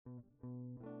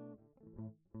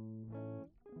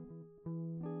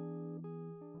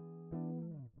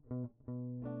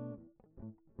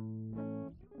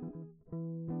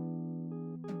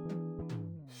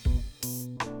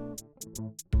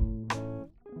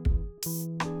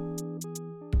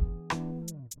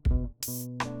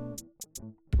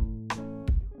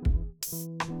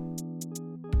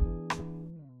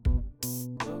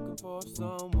Looking for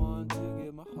someone to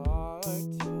give my heart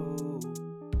to,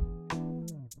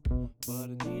 but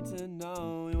I need to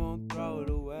know you won't throw it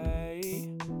away.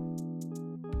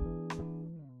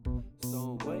 So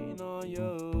I'm waiting on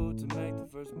you to make the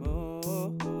first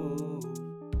move.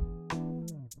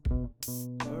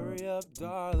 Hurry up,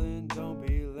 darling, don't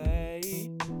be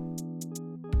late.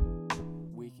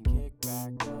 We can kick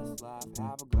back, just laugh,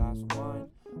 have a glass of wine,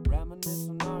 reminisce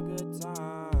on our good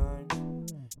times.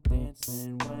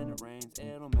 Dancing when it rains,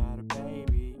 it don't matter,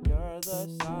 baby, you're the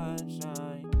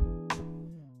sunshine.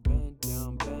 Bent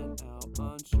down, bent out,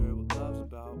 unsure what love's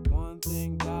about. One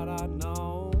thing that I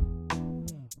know,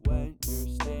 when you're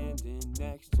standing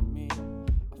next to me,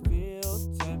 I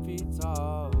feel 10 feet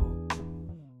tall.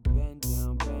 Bent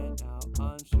down, bent out,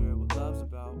 unsure what love's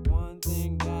about. One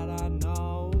thing that I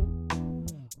know,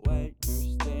 when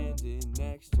you're standing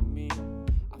next to me,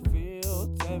 I feel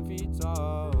 10 feet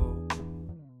tall.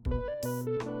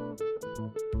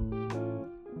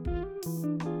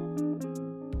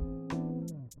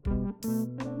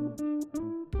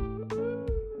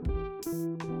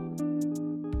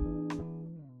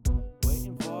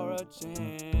 Waiting for a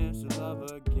chance to love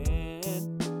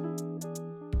again.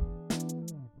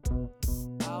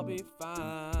 I'll be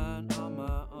fine on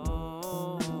my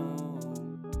own.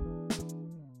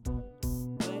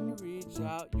 When you reach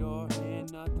out your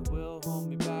hand, nothing will hold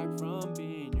me back from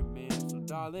being your man. So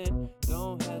darling,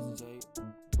 don't hesitate,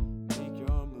 make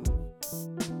your move.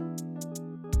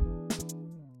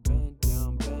 Bent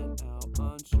down, bent out,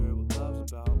 unsure what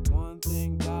love's about. One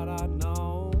thing that I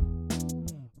know,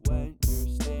 when you're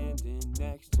standing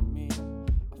next to me,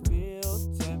 I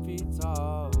feel 10 feet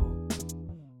tall.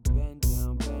 Bent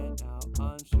down, bent out,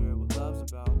 unsure what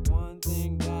love's about. One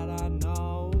thing that I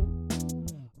know,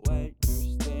 when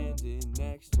you're standing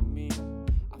next to me,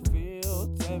 I feel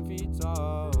 10 feet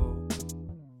tall.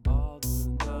 All the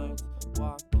nights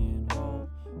walking home,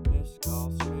 missed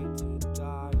call straight to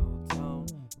dial tone.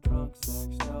 Drunk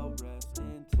sex, no rest,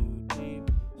 in too deep.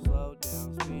 Slow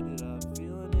down, speed it up,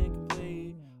 feeling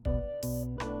incomplete.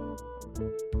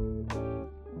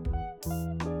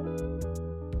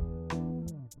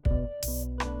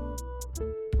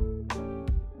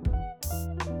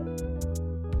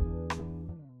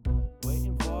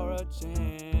 Waiting for a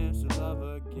chance to love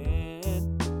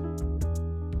again.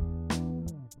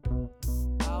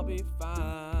 I'll be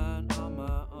fine on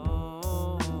my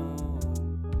own.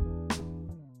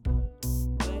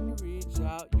 When you reach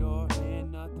out your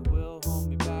hand, nothing will hold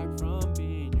me back from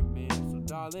being your man. So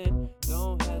darling,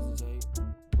 don't hesitate,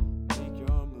 make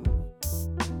your move.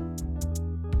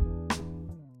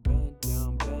 Bent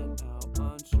down, bent out,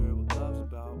 unsure what love's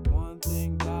about. One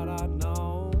thing that I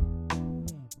know,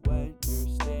 when you're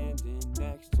standing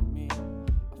next to me,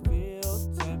 I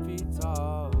feel 10 feet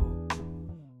tall.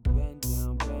 Bent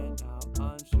down, bent out,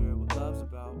 unsure what love's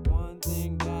about. One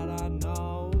thing that I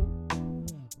know,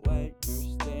 when you're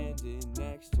standing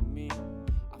next to me,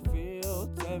 I feel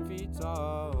 10 feet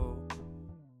tall.